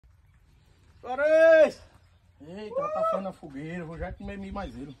Juarez! Eita, tá fazendo a fogueira, vou já comer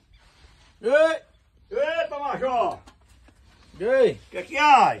mais ele. Ei! Eita, Major! Ei! O que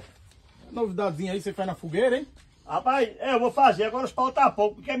há? Novidadezinha aí, você faz na fogueira, hein? Rapaz, eu vou fazer, agora os paus tá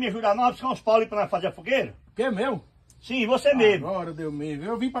pouco. Quer me ajudar não? Vai buscar uns paus ali pra nós fazer a fogueira? Que é meu? Sim, você mesmo. Agora deu mesmo.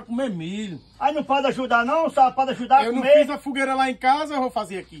 Eu vim pra comer milho. Aí não pode ajudar não? Só pode ajudar a Eu não comer? fiz a fogueira lá em casa, eu vou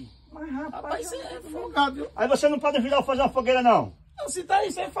fazer aqui. Mas Rapaz, você é folgado, viu? Aí você não pode ajudar a fazer uma fogueira não? Não, se tá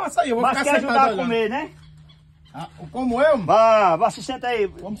aí, você faça aí, eu vou Mas ficar quer sentado ajudar a olhando. comer, né? Ah, como eu? Vá, se senta aí.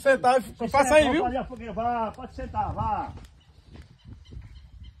 Vamos sentar e Se faça senta, aí, vamos viu? fazer a fogueira. Vá, pode sentar, vá.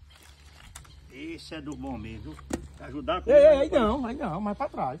 Esse é do bom mesmo, viu? Ajudar a comer. Aí não, mais pra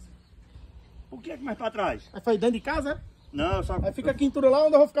trás. Por que mais pra trás? Aí faz dentro de casa, é? Não, só... Aí fica a quintura lá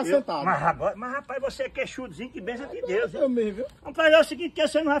onde eu vou ficar sentado. Mas rapaz, você é queixudozinho, que benção de Deus, Eu hein? mesmo, viu? Vamos fazer o seguinte, que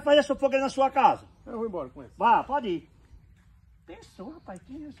você não vai fazer essa fogueira na sua casa. Eu vou embora com esse. Vá, pode ir. Pensou, rapaz,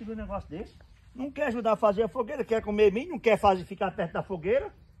 quem recebeu um negócio desse? Não quer ajudar a fazer a fogueira, quer comer milho, não quer ficar perto da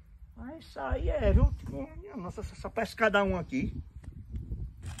fogueira. Mas isso aí viu? Nossa, só parece cada um aqui.